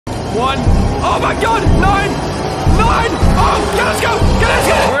1. Oh my God, 9. 9. Oh, let's go. Let's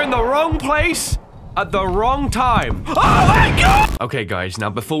go. We're in the wrong place at the wrong time. Oh my God. Okay, guys, now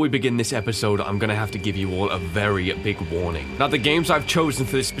before we begin this episode, I'm gonna have to give you all a very big warning. Now, the games I've chosen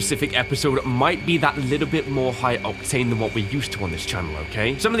for this specific episode might be that little bit more high octane than what we're used to on this channel,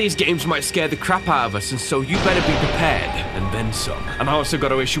 okay? Some of these games might scare the crap out of us, and so you better be prepared, and then some. And I also got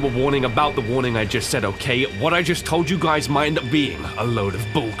to issue a warning about the warning I just said, okay? What I just told you guys might end up being a load of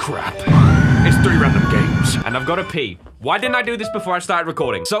bull crap. It's 3 random games, and I've got to pee. Why didn't I do this before I started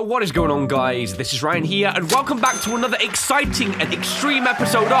recording? So what is going on, guys? This is Ryan here, and welcome back to another exciting and extreme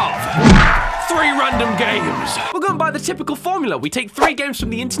episode of 3 Random Games. We're going by the typical formula. We take 3 games from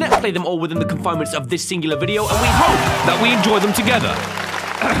the internet, play them all within the confinements of this singular video, and we hope that we enjoy them together.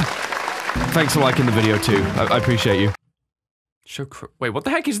 Thanks for liking the video, too. I appreciate you. Wait, what the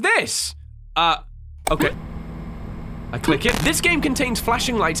heck is this? Okay. I click it. This game contains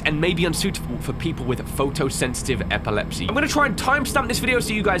flashing lights and may be unsuitable for people with photosensitive epilepsy. I'm gonna try and timestamp this video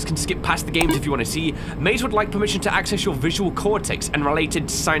so you guys can skip past the games if you want to see. Maze would like permission to access your visual cortex and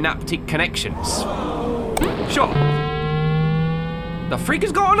related synaptic connections. Sure. The freak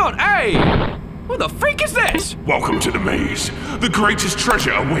is going on? Hey! What the freak is this? Welcome to the maze. The greatest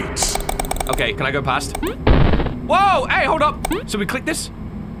treasure awaits. Okay, can I go past? Whoa! Hey, hold up. So we click this?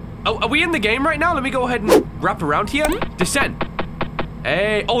 Oh, are we in the game right now? Let me go ahead and wrap around here. Descend.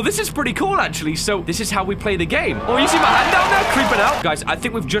 Hey. Oh, this is pretty cool, actually. So this is how we play the game. Oh, you see my hand down there creeping out? Guys, I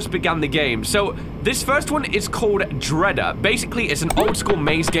think we've just begun the game. So this first one is called Dreader. Basically, it's an old school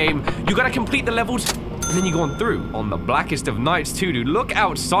maze game. You gotta complete the levels, and then you go on through. On the blackest of nights, too, dude. Look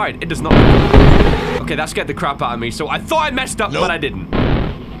outside. It does not... Okay, that scared the crap out of me. So I thought I messed up, but I didn't.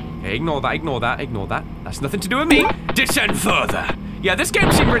 Okay, ignore that, ignore that, ignore that. That's nothing to do with me. Descend further. Yeah, this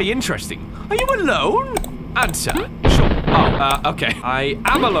game seemed really interesting. Are you alone? Answer. Sure. Oh, okay. I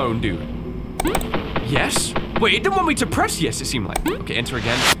am alone, dude. Yes? Wait, it didn't want me to press yes, it seemed like. Okay, enter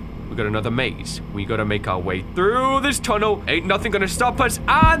again. We got another maze. We gotta make our way through this tunnel. Ain't nothing gonna stop us.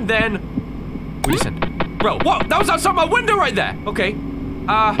 And then... we descend. Bro, what? That was outside my window right there. Okay.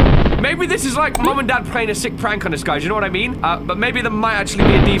 Maybe this is like mom and dad playing a sick prank on us, guys. You know what I mean? But maybe there might actually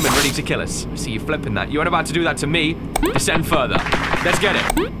be a demon ready to kill us. I see you flipping that. You weren't about to do that to me. Descend further. Let's get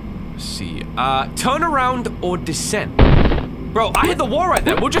it. Let's see. Turn around or descend. Bro, I hit the wall right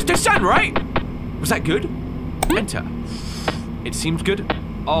there. We'll just descend, right? Was that good? Enter. It seems good.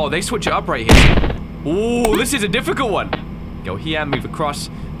 Oh, they switch it up right here. Ooh, this is a difficult one. Go here, move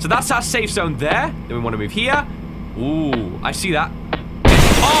across. So that's our safe zone there. Then we want to move here. Ooh, I see that.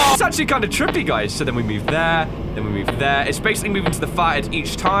 Oh, it's actually kind of trippy, guys. So then we move there, then we move there. It's basically moving to the far edge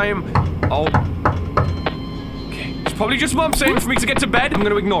each time. Oh. Okay. It's probably just mom saying for me to get to bed. I'm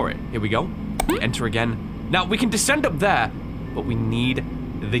going to ignore it. Here we go. Enter again. Now, we can descend up there, but we need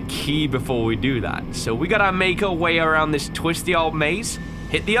the key before we do that. So we got to make our way around this twisty old maze,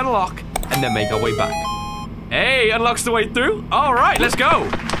 hit the unlock, and then make our way back. Hey, unlocks the way through. All right, let's go.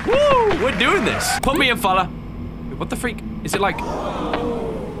 Woo, we're doing this. Put me in, fella. Wait, what the freak? Is it like...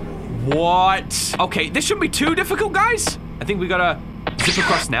 What? Okay, this shouldn't be too difficult, guys. I think we gotta zip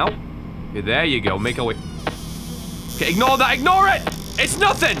across now. Okay, there you go. Make our way. Okay, ignore that. Ignore it. It's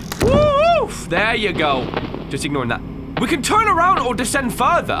nothing. Woo! There you go. Just ignoring that. We can turn around or descend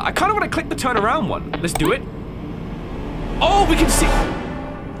further. I kind of want to click the turn around one. Let's do it. Oh, we can see.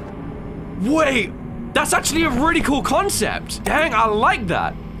 Wait, that's actually a really cool concept. Dang, I like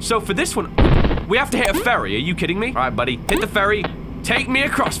that. So for this one, we have to hit a ferry. Are you kidding me? All right, buddy. Hit the ferry. Take me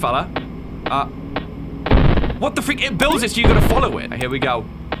across, fella. What the freak? It builds it, so you gotta follow it. Here we go.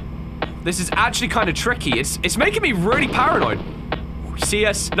 This is actually kind of tricky. It's making me really paranoid. See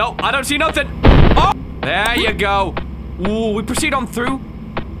us? No, I don't see nothing. Oh, there you go. Ooh, we proceed on through.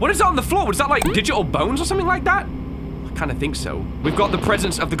 What is that on the floor? Was that like digital bones or something like that? I kind of think so. We've got the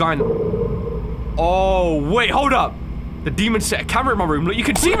presence of the guy in... Oh, wait, hold up. The demon set a camera in my room. Look, you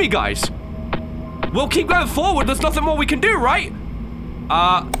can see me, guys. We'll keep going forward. There's nothing more we can do, right?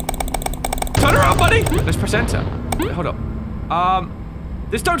 Turn around, buddy. Let's press enter. Wait, hold up.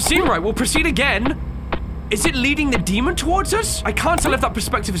 This don't seem right. We'll proceed again. Is it leading the demon towards us? I can't tell if that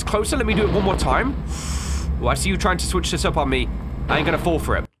perspective is closer. Let me do it one more time. Oh, I see you trying to switch this up on me. I ain't gonna fall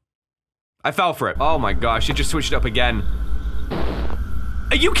for it. I fell for it. Oh my gosh, it just switched it up again.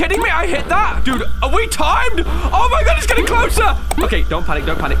 Are you kidding me? I hit that? Dude, are we timed? Oh my god, it's getting closer. Okay, don't panic,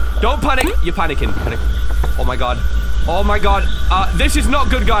 don't panic. Don't panic. You're panicking. Panic. Oh my god. Oh my god. This is not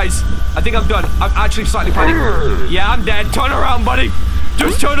good, guys. I think I'm done. I'm actually slightly panicking. Yeah, I'm dead. Turn around, buddy.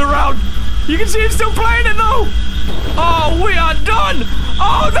 Just turn around. You can see it's still playing it, though. Oh, we are done.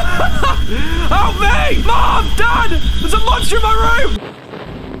 Oh, no. Help me. Mom, Dad. There's a monster in my room.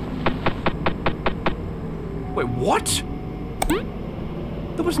 What?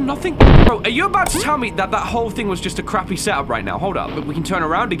 There was nothing. Bro, are you about to tell me that that whole thing was just a crappy setup right now? Hold up, but we can turn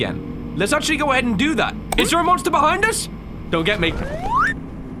around again. Let's actually go ahead and do that. Is there a monster behind us? Don't get me.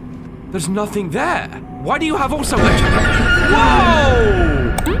 There's nothing there. Why do you have also a...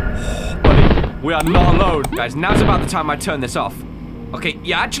 Whoa! Buddy, we are not alone. Guys, now's about the time I turn this off. Okay,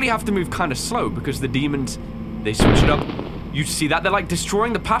 you actually have to move kind of slow because the demons, they switch it up. You see that? They're like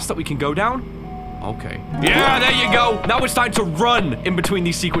destroying the paths that we can go down. Okay. Yeah, there you go. Now it's time to run in between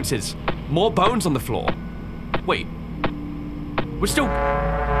these sequences. More bones on the floor. Wait. We're still...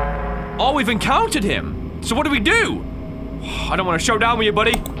 Oh, we've encountered him. So what do we do? I don't want to show down with you,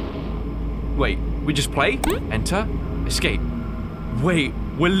 buddy. Wait, we just play? Enter? Escape. Wait,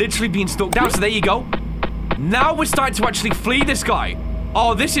 we're literally being stalked down, so there you go. Now we're starting to actually flee this guy.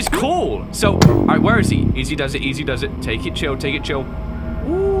 Oh, this is cool. So, alright, where is he? Easy does it, easy does it. Take it chill, take it chill.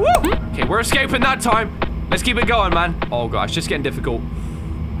 Woo! Okay, we're escaping that time. Let's keep it going, man. Oh gosh, it's just getting difficult.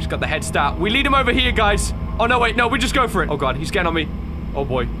 Just got the head start. We lead him over here, guys. Oh no, wait, no, we just go for it. Oh god, he's getting on me. Oh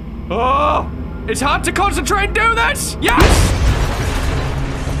boy. Oh! It's hard to concentrate and do this! Yes!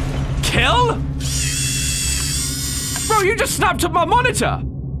 Kill? Bro, you just snapped up my monitor!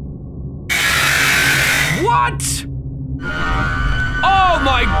 What? Oh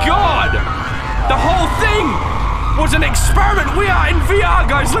my god! The whole thing was an experiment! We are in VR,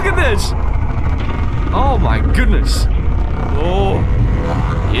 guys, look at this! Oh my goodness. Oh.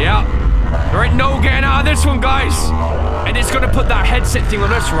 Yeah. There ain't no getting out of this one, guys! And it's gonna put that headset thing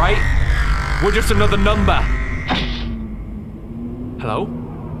on us, right? We're just another number. Hello?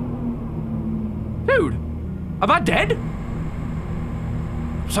 Dude, am I dead?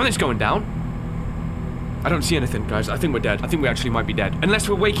 Something's going down. I don't see anything, guys. I think we're dead. I think we actually might be dead. Unless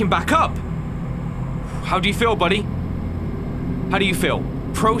we're waking back up. How do you feel, buddy? How do you feel?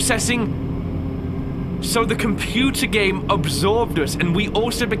 Processing? So the computer game absorbed us and we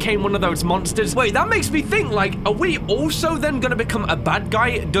also became one of those monsters. Wait, that makes me think, like, are we also then gonna become a bad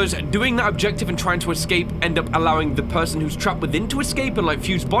guy? Does doing that objective and trying to escape end up allowing the person who's trapped within to escape and, like,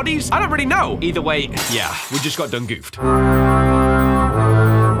 fuse bodies? I don't really know. Either way, yeah, we just got done goofed.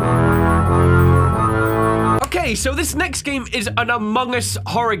 Okay, so this next game is an Among Us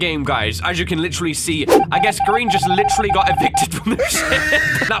horror game, guys. As you can literally see, I guess Green just literally got evicted from the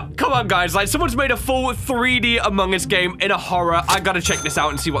ship. Now, come on, guys. Like, someone's made a full 3D Among Us game in a horror. I gotta check this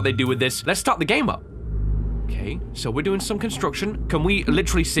out and see what they do with this. Let's start the game up. Okay, so we're doing some construction. Can we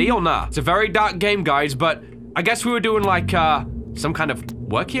literally see or nah? It's a very dark game, guys, but I guess we were doing, like, some kind of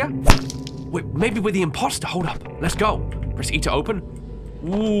work here? Wait, maybe we're the imposter. Hold up. Let's go. Press E to open.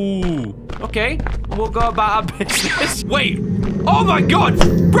 Ooh, okay, we'll go about our business. Wait, oh my god,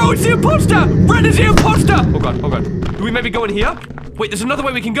 bro, it's the imposter! Red is the imposter! Oh god, do we maybe go in here? Wait, there's another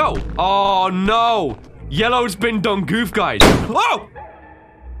way we can go. Oh no, yellow's been done goof, guys. Oh!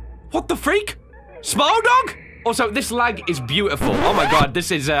 What the freak? Small dog? Also, this lag is beautiful. Oh my god,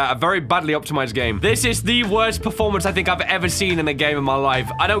 this is a very badly optimized game. This is the worst performance I think I've ever seen in a game in my life.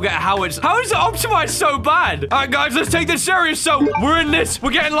 I don't get how is it optimized so bad? All right, guys, let's take this serious. So, we're in this.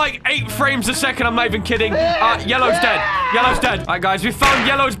 We're getting like 8 frames a second. I'm not even kidding. Yellow's dead. Yellow's dead. All right, guys, we found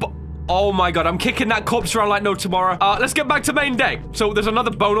Yellow's oh my god, I'm kicking that corpse around like no tomorrow. Let's get back to main deck. So, there's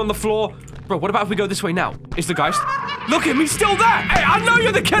another bone on the floor. Bro, what about if we go this way now? Is the guy... Look at me, still there. Hey, I know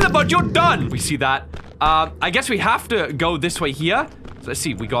you're the killer, but you're done. We see that. I guess we have to go this way here. So let's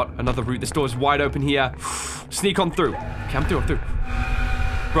see, we got another route. This door is wide open here. Sneak on through. Okay, I'm through.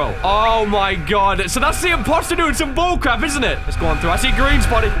 Bro, oh my god. So that's the imposter doing some bullcrap, isn't it? Let's go on through. I see green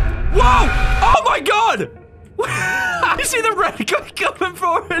spotty. Whoa! Oh my god! You see the red guy coming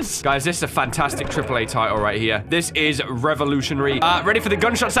for us? Guys, this is a fantastic AAA title right here. This is revolutionary. Ready for the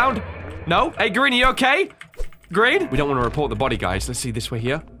gunshot sound? No? Hey, Green, are you okay? Green? We don't want to report the body, guys. Let's see this way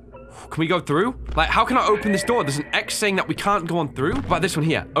here. Can we go through? Like, how can I open this door? There's an X saying that we can't go on through. What about this one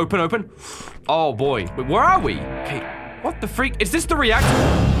here? Open. Oh, boy. Wait, where are we? Okay, what the freak? Is this the reactor?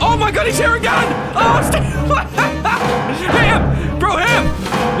 Oh, my God, he's here again! Oh, stay... Hit him! Bro, hit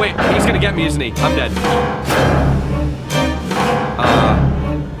him! Wait, he's gonna get me, isn't he? I'm dead.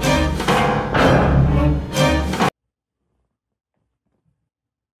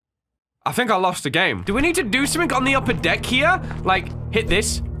 I think I lost the game. Do we need to do something on the upper deck here? Like, hit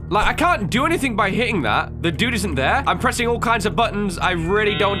this? Like, I can't do anything by hitting that. The dude isn't there. I'm pressing all kinds of buttons. I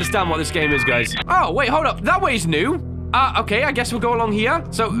really don't understand what this game is, guys. Oh, wait, hold up. That way's new. Okay, I guess we'll go along here.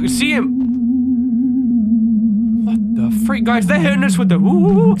 So, see him. What the freak, guys? They're hitting us with the...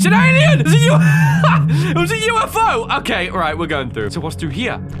 Ooh, it's an alien! It's a it was a UFO! Okay, all right, we're going through. So, what's through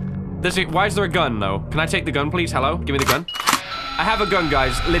here? Why is there a gun, though? Can I take the gun, please? Hello? Give me the gun. I have a gun,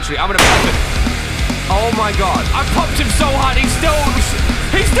 guys. Literally, I'm gonna pop it. Oh my god. I popped him so hard, he's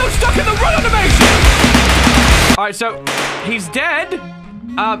still stuck in the run animation! Alright, so he's dead.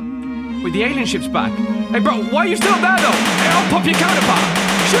 Wait, the alien ship's back. Hey bro, why are you still there though? Hey, I'll pop your counterpart.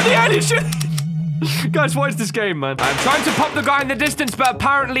 Shoot the alien, shoot. Guys, what is this game, man? I'm trying to pop the guy in the distance, but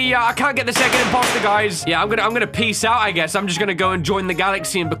apparently I can't get the second imposter, guys. Yeah, I'm gonna peace out, I guess. I'm just gonna go and join the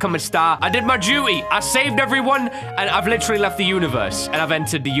galaxy and become a star. I did my duty. I saved everyone, and I've literally left the universe, and I've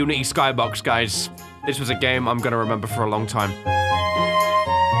entered the Unity skybox, guys. This was a game I'm gonna remember for a long time.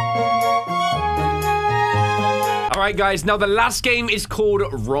 Alright guys, now the last game is called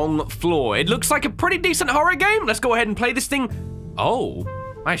Wrong Floor. It looks like a pretty decent horror game. Let's go ahead and play this thing. Oh,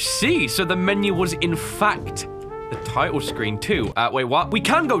 I see. So the menu was in fact the title screen too. Wait, what? We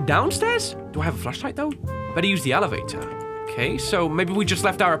can go downstairs? Do I have a flashlight though? Better use the elevator. Okay, so maybe we just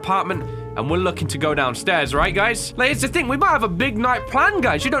left our apartment and we're looking to go downstairs, right guys? Like, here's the thing, we might have a big night planned,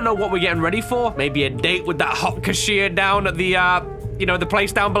 guys. You don't know what we're getting ready for. Maybe a date with that hot cashier down at the, you know, the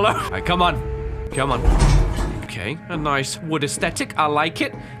place down below. All right, come on. Come on. Okay, a nice wood aesthetic. I like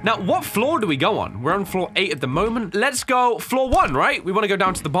it. Now, what floor do we go on? We're on floor 8 at the moment. Let's go floor 1, right? We want to go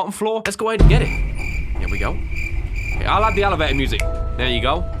down to the bottom floor. Let's go ahead and get it. Here we go. Okay, I'll add the elevator music. There you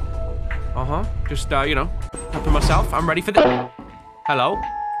go. Just, you know, prepping myself. I'm ready for this. Hello?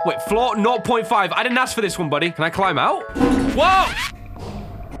 Wait, floor 0.5. I didn't ask for this one, buddy. Can I climb out? Whoa!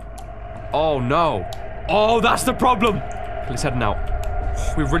 Oh, no. Oh, that's the problem. Let's head now.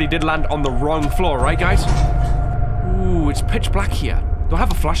 We really did land on the wrong floor, right, guys? Ooh, it's pitch black here. Do I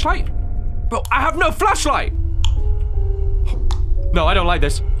have a flashlight? Bro, I have no flashlight! No, I don't like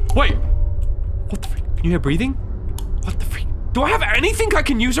this. Wait! What the freak? Can you hear breathing? What the freak? Do I have anything I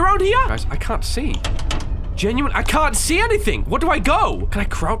can use around here? Guys, I can't see. Genuine, I can't see anything. Where do I go? Can I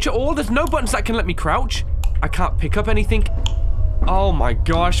crouch at all? There's no buttons that can let me crouch. I can't pick up anything. Oh my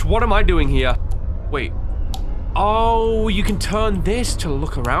gosh, what am I doing here? Wait. Oh, you can turn this to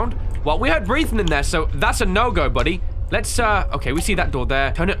look around. Well, we had breathing in there, so that's a no-go, buddy. Let's, okay, we see that door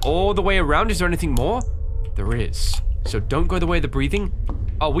there. Turn it all the way around. Is there anything more? There is. So don't go the way of the breathing.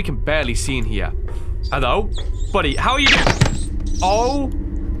 Oh, we can barely see in here. Hello? Buddy, how are you doing? Oh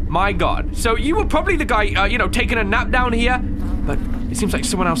my god. So you were probably the guy, you know, taking a nap down here, but it seems like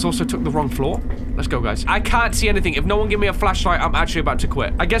someone else also took the wrong floor. Let's go, guys. I can't see anything. If no one give me a flashlight, I'm actually about to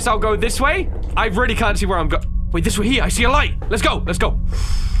quit. I guess I'll go this way. I really can't see where I'm going. Wait, this way here. I see a light. Let's go. Let's go.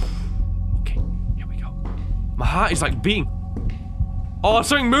 Okay, here we go. My heart is like beating. Oh,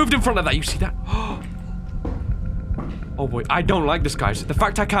 something moved in front of that. You see that? Oh boy, I don't like this, guys. The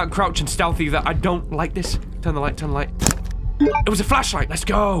fact I can't crouch and stealth either, I don't like this. Turn the light, turn the light. It was a flashlight. Let's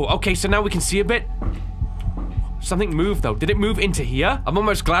go. Okay, so now we can see a bit. Something moved, though. Did it move into here? I'm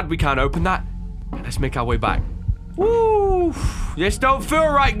almost glad we can't open that. Let's make our way back. Woo! This don't feel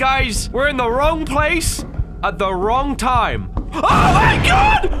right, guys. We're in the wrong place at the wrong time. Oh my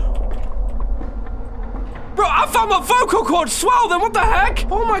god! Bro, I found my vocal cord swell then. What the heck?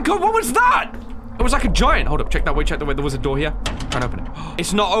 Oh my god, what was that? It was like a giant. Hold up, check that way, check the way. There was a door here. Try and open it.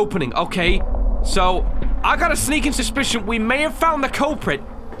 It's not opening. Okay, so I got a sneaking suspicion we may have found the culprit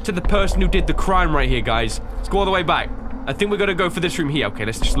to the person who did the crime right here, guys. Let's go all the way back. I think we're gonna go for this room here. Okay,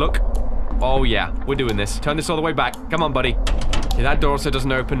 let's just look. Oh yeah, we're doing this. Turn this all the way back. Come on, buddy. Okay, that door also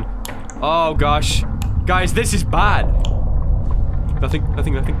doesn't open. Oh gosh. Guys, this is bad. Nothing,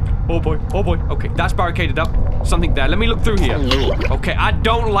 nothing, nothing. Oh boy, oh boy. Okay, that's barricaded up. Something there. Let me look through here. Okay, I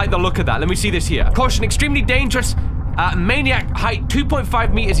don't like the look of that. Let me see this here. Caution, extremely dangerous. Maniac, height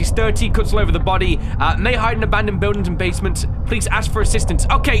 2.5 meters. He's 30, cuts all over the body. May hide in abandoned buildings and basements. Please ask for assistance.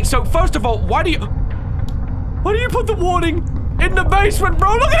 Okay, so first of all, why do you put the warning in the basement,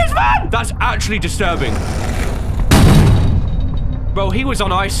 bro? Look at this man! That's actually disturbing. Bro, he was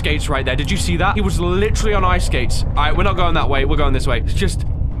on ice skates right there. Did you see that? He was literally on ice skates. All right, we're not going that way. We're going this way. It's just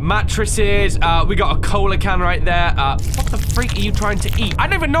mattresses. We got a cola can right there. What the freak are you trying to eat? I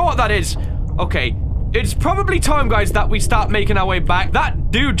don't even know what that is. Okay, it's probably time, guys, that we start making our way back.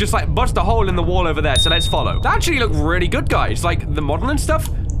 That dude just, like, bust a hole in the wall over there, so let's follow. That actually looked really good, guys. Like, the model and stuff.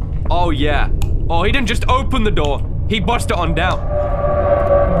 Oh, yeah. Oh, he didn't just open the door. He bust it on down.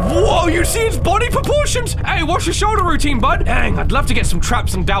 Whoa, you see his body proportions? Hey, what's your shoulder routine, bud? Dang, I'd love to get some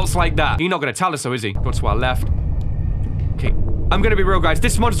traps and doubts like that. You're not gonna tell us, though, is he? Go to our left. Okay, I'm gonna be real, guys.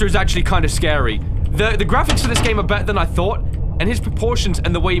 This monster is actually kind of scary. The graphics for this game are better than I thought, and his proportions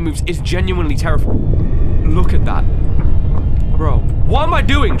and the way he moves is genuinely terrifying. Look at that. Bro, what am I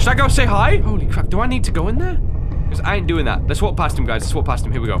doing? Should I go say hi? Holy crap, do I need to go in there? Because I ain't doing that. Let's walk past him, guys. Let's walk past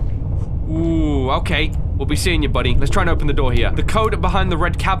him. Here we go. Ooh, okay. We'll be seeing you, buddy. Let's try and open the door here. The code behind the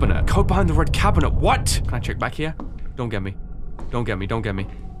red cabinet. Code behind the red cabinet. What? Can I check back here? Don't get me. Don't get me. Don't get me.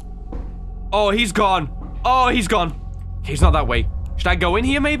 Oh, he's gone. Oh, he's gone. He's not that way. Should I go in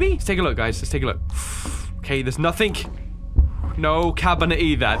here, maybe? Let's take a look, guys. Let's take a look. Okay, there's nothing. No cabinet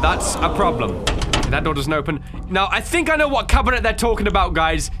either. That's a problem. Okay, that door doesn't open. Now, I think I know what cabinet they're talking about,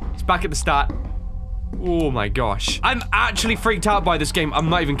 guys. It's back at the start. Oh, my gosh. I'm actually freaked out by this game. I'm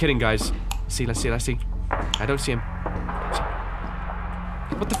not even kidding, guys. Let's see, let's see, let's see. I don't see him.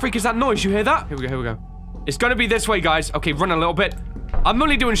 What the freak is that noise? You hear that? Here we go, here we go. It's gonna be this way, guys. Okay, run a little bit. I'm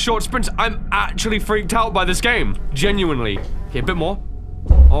only doing short sprints. I'm actually freaked out by this game. Genuinely. Okay, a bit more.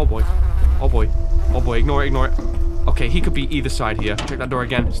 Oh boy. Oh boy. Oh boy, ignore it, ignore it. Okay, he could be either side here. Check that door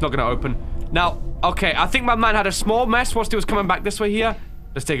again. It's not gonna open. Now, okay, I think my man had a small mess whilst he was coming back this way here.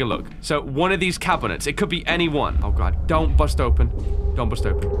 Let's take a look. So, one of these cabinets. It could be any one. Oh god, don't bust open. Don't bust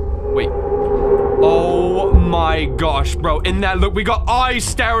open. Wait. Oh my gosh, bro. In there, look, we got eyes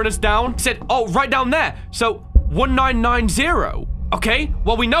staring us down. It said, oh, right down there. So, 1990. Okay,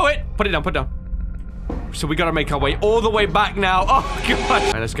 well, we know it. Put it down, put it down. So we gotta make our way all the way back now. Oh, God.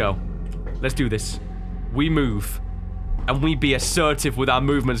 All right, let's go. Let's do this. We move. And we be assertive with our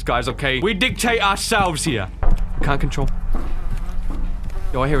movements, guys, okay? We dictate ourselves here. We can't control.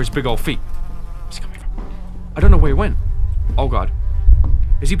 Yo, I hear his big old feet. Where's he coming from? I don't know where he went. Oh, God.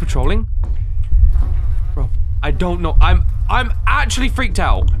 Is he patrolling? Bro, I don't know. I'm actually freaked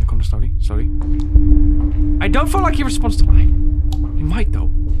out. I'm going slowly, slowly. I don't feel like he responds to light. He might,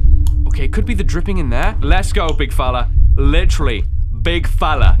 though. Okay, it could be the dripping in there. Let's go, big fella. Literally, big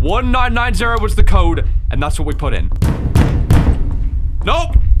fella. 1990 was the code, and that's what we put in.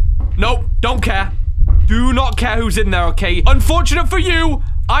 Nope. Nope. Don't care. Do not care who's in there, okay? Unfortunate for you,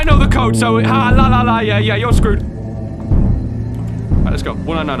 I know the code, so yeah, you're screwed. Alright, let's go.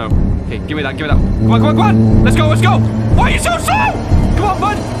 1990. Okay, give me that, give me that. Come on, come on, come on! Let's go, let's go! Why are you so slow? Come on,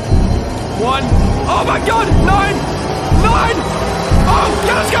 bud! 1. Oh my god! 9! 9! Oh,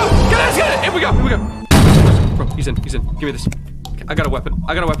 yeah, let's go! Let's get it! Here we go, here we go. Bro, he's in, he's in. Give me this. Okay, I got a weapon.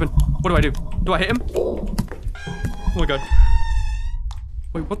 I got a weapon. What do I do? Do I hit him? Oh my god.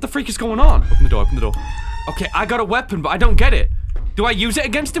 Wait, what the freak is going on? Open the door, open the door. Okay, I got a weapon, but I don't get it. Do I use it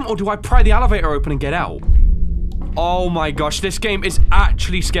against him, or do I pry the elevator open and get out? Oh my gosh, this game is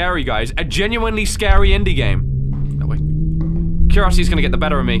actually scary, guys. A genuinely scary indie game. That way. Curiosity's gonna get the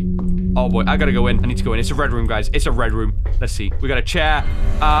better of me. Oh boy, I gotta go in. I need to go in. It's a red room, guys. It's a red room. Let's see. We got a chair.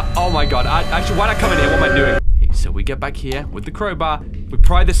 Oh my god. Actually, why'd I come in here? What am I doing? Okay, so we get back here with the crowbar. We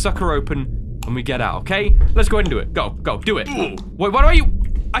pry this sucker open, and we get out, okay? Let's go ahead and do it. Go, go, do it. Wait, what are you?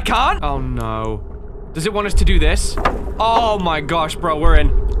 I can't? Oh no. Does it want us to do this? Oh my gosh, bro, we're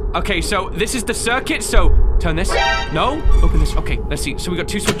in. Okay, so this is the circuit, so turn this. No? Open this. Okay, let's see. So we got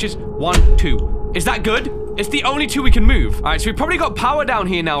 2 switches. 1, 2. Is that good? It's the only 2 we can move. All right, so we probably got power down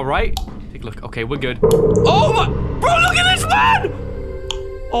here now, right? Take a look. Okay, we're good. Oh my, bro, look at this man!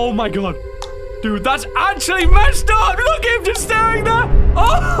 Oh my god. Dude, that's actually messed up. Look at him just staring there.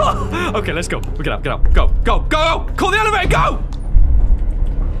 Oh! Okay, let's go. We get up, go, go, go, go. Call the elevator, go!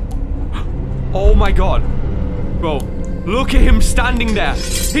 Oh my god. Bro, look at him standing there.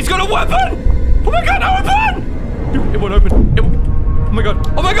 He's got a weapon! Oh my god, open! Dude, it won't open. Oh my god.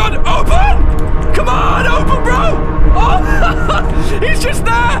 Oh my god, open! Come on, open, bro! Oh! He's just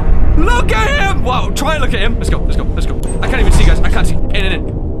there! Look at him! Wow, try and look at him. Let's go, let's go, let's go. I can't even see, guys. I can't see. In.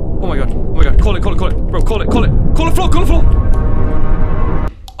 Oh my god. Oh my god. Call it, call it, call it. Bro, call it, call it. Call the floor, call the floor.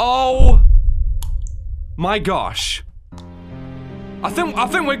 Oh my gosh. I think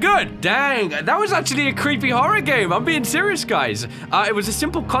we're good. Dang, that was actually a creepy horror game. I'm being serious, guys. It was a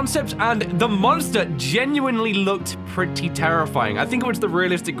simple concept, and the monster genuinely looked pretty terrifying. I think it was the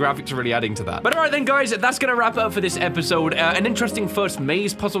realistic graphics really adding to that. But all right then, guys, that's gonna wrap it up for this episode. An interesting first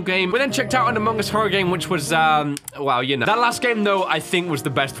maze puzzle game. We then checked out an Among Us horror game, which was, wow, you know. That last game, though, I think was the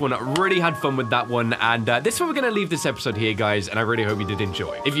best one. I really had fun with that one, and this is where we're gonna leave this episode here, guys, and I really hope you did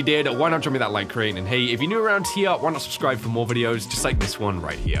enjoy. If you did, why not drop me that like rate, and hey, if you're new around here, why not subscribe for more videos just like this one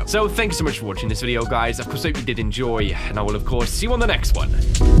right here. So thank you so much for watching this video, guys. Of course, I hope you did enjoy, and I will, of course, see you on the next one.